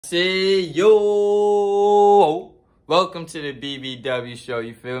Say yo, welcome to the BBW show.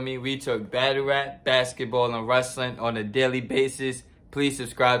 You feel me? We talk battle rap, basketball, and wrestling on a daily basis. Please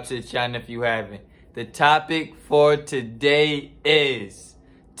subscribe to the channel if you haven't. The topic for today is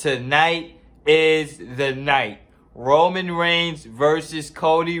tonight is the night. Roman Reigns versus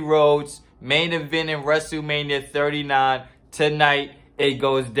Cody Rhodes, main event in WrestleMania 39. Tonight it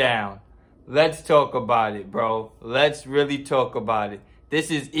goes down. Let's talk about it, bro. Let's really talk about it. This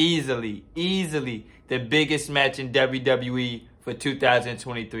is easily the biggest match in WWE for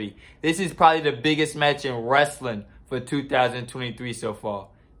 2023. This is probably the biggest match in wrestling for 2023 so far.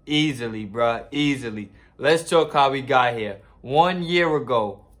 Easily, bruh. Easily. Let's talk how we got here. 1 year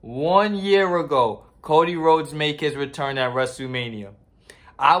ago, Cody Rhodes made his return at WrestleMania.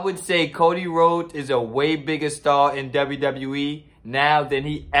 I would say Cody Rhodes is a way bigger star in WWE now than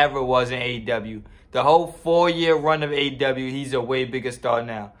he ever was in AEW. The whole 4-year run of AEW, he's a way bigger star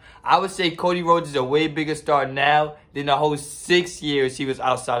now. I would say Cody Rhodes is a way bigger star now than the whole 6 years he was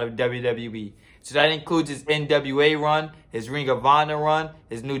outside of WWE. So that includes his NWA run, his Ring of Honor run,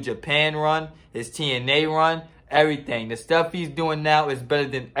 his New Japan run, his TNA run, everything. The stuff he's doing now is better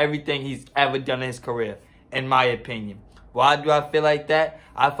than everything he's ever done in his career, in my opinion. Why do I feel like that?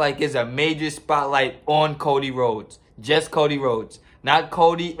 I feel like there's a major spotlight on Cody Rhodes. Just Cody Rhodes. Not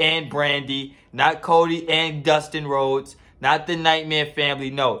Cody and Brandy. Not Cody and Dustin Rhodes. Not the Nightmare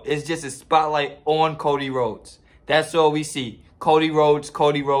family. No, it's just a spotlight on Cody Rhodes. That's all we see. Cody Rhodes,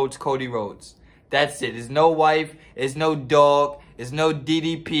 Cody Rhodes, Cody Rhodes. That's it. There's no wife. There's no dog. There's no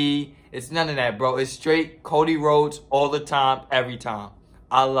DDP. It's none of that, bro. It's straight Cody Rhodes all the time, every time.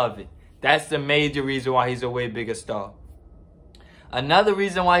 I love it. That's the major reason why he's a way bigger star. Another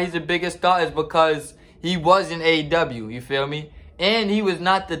reason why he's a bigger star is because he was in AEW. You feel me? And he was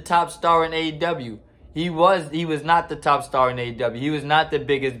not the top star in AEW. He was not the top star in AEW. He was not the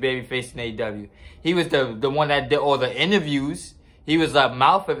biggest babyface in AEW. He was the one that did all the interviews. He was the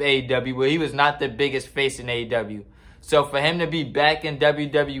mouth of AEW, but he was not the biggest face in AEW. So for him to be back in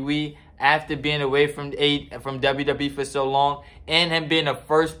WWE after being away from WWE for so long, and him being the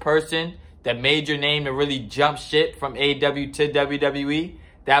first person, the major name to really jump ship from AEW to WWE,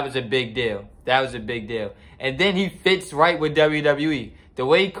 that was a big deal. That was a big deal. And then he fits right with WWE. The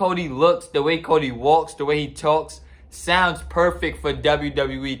way Cody looks, the way Cody walks, the way he talks, sounds perfect for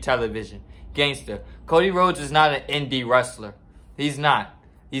WWE television. Gangster. Cody Rhodes is not an indie wrestler. He's not.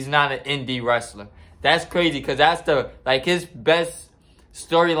 He's not an indie wrestler. That's crazy because that's his best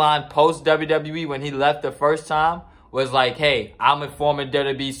storyline post WWE when he left the first time was like, hey, I'm a former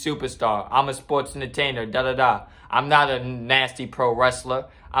WWE superstar. I'm a sports entertainer, da-da-da. I'm not a nasty pro wrestler.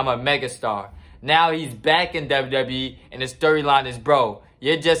 I'm a megastar. Now he's back in WWE, and the storyline is, bro,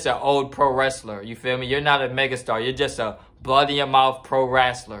 you're just an old pro wrestler. You feel me? You're not a megastar. You're just a blood-in-your-mouth pro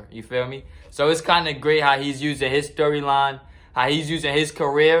wrestler. You feel me? So it's kind of great how he's using his storyline, how he's using his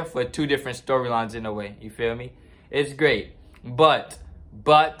career for two different storylines in a way. You feel me? It's great. But,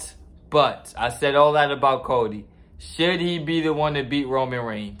 I said all that about Cody. Should he be the one to beat Roman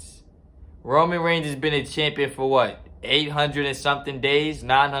Reigns? Roman Reigns has been a champion for what? 800 and something days?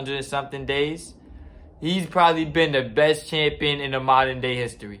 900 and something days? He's probably been the best champion in the modern day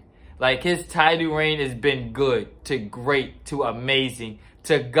history. Like, his title reign has been good to great to amazing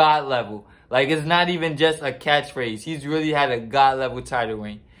to God level. Like, it's not even just a catchphrase. He's really had a God level title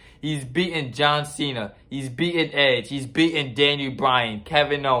reign. He's beaten John Cena. He's beaten Edge. He's beaten Daniel Bryan,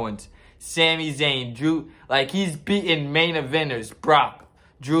 Kevin Owens, Sami Zayn, Drew. Like, he's beaten main eventers, Brock,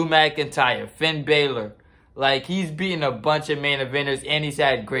 Drew McIntyre, Finn Balor. Like, he's beaten a bunch of main eventers, and he's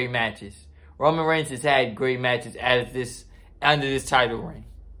had great matches. Roman Reigns has had great matches under this title reign.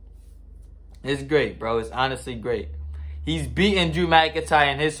 It's great, bro. It's honestly great. He's beaten Drew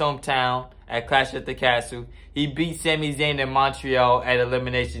McIntyre in his hometown at Clash at the Castle. He beat Sami Zayn in Montreal at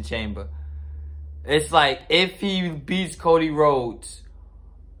Elimination Chamber. It's like, if he beats Cody Rhodes,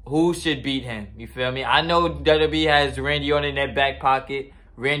 who should beat him? You feel me? I know WWE has Randy Orton in their back pocket.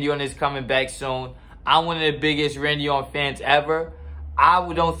 Randy Orton is coming back soon. I'm one of the biggest Randy Orton fans ever. I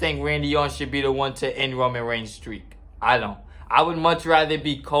don't think Randy Orton should be the one to end Roman Reigns' streak. I don't. I would much rather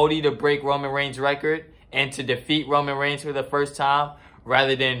be Cody to break Roman Reigns' record and to defeat Roman Reigns for the first time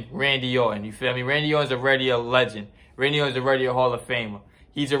rather than Randy Orton. You feel me? Randy Orton's already a legend. Randy Orton's already a Hall of Famer.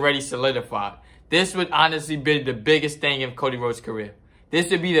 He's already solidified. This would honestly be the biggest thing in Cody Rhodes' career.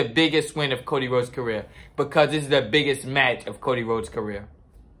 This would be the biggest win of Cody Rhodes' career because this is the biggest match of Cody Rhodes' career.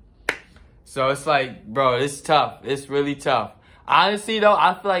 So it's like, bro, it's tough. It's really tough. Honestly, though,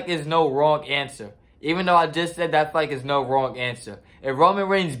 I feel like there's no wrong answer. Even though I just said that, I feel like there's no wrong answer. If Roman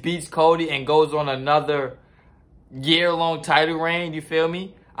Reigns beats Cody and goes on another year-long title reign, you feel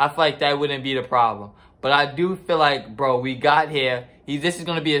me? I feel like that wouldn't be the problem. But I do feel like, bro, we got here. This is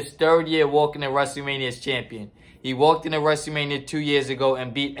going to be his third year walking in WrestleMania as champion. He walked into WrestleMania 2 years ago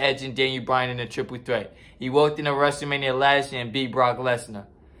and beat Edge and Daniel Bryan in a triple threat. He walked into WrestleMania last year and beat Brock Lesnar.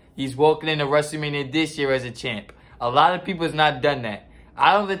 He's walking into WrestleMania this year as a champ. A lot of people has not done that.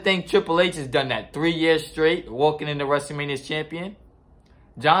 I don't even think Triple H has done that. 3 years straight, walking into WrestleMania as champion.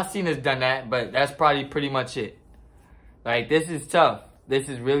 John Cena's done that, but that's probably pretty much it. Like, this is tough. This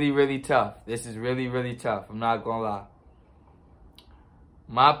is really, really tough. This is really, really tough. I'm not going to lie.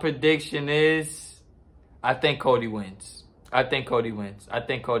 My prediction is, I think Cody wins. I think Cody wins. I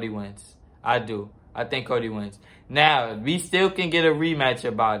think Cody wins. I do. I think Cody wins. Now, we still can get a rematch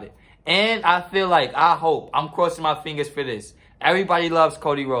about it. And I feel like, I hope, I'm crossing my fingers for this. Everybody loves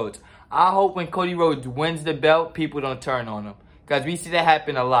Cody Rhodes. I hope when Cody Rhodes wins the belt, people don't turn on him. Because we see that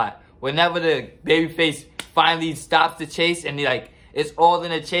happen a lot. Whenever the babyface finally stops the chase and it's all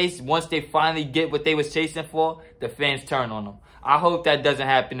in a chase, once they finally get what they was chasing for, the fans turn on them. I hope that doesn't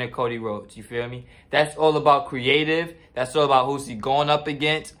happen to Cody Rhodes. You feel me? That's all about creative. That's all about who's he going up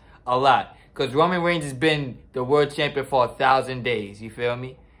against. A lot. Because Roman Reigns has been the world champion for 1,000 days. You feel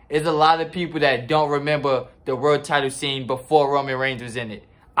me? There's a lot of people that don't remember the world title scene before Roman Reigns was in it.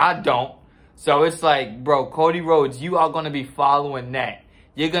 I don't. So it's like, bro, Cody Rhodes, you are going to be following that.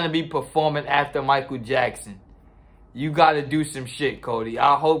 You're going to be performing after Michael Jackson. You got to do some shit, Cody.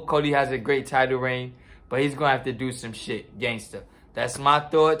 I hope Cody has a great title reign, but he's going to have to do some shit, gangster. That's my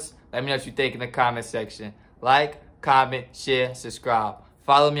thoughts. Let me know what you think in the comment section. Like, comment, share, subscribe.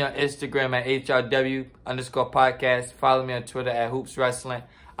 Follow me on Instagram at HRW_podcast. Follow me on Twitter at Hoops Wrestling.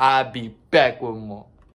 I'll be back with more.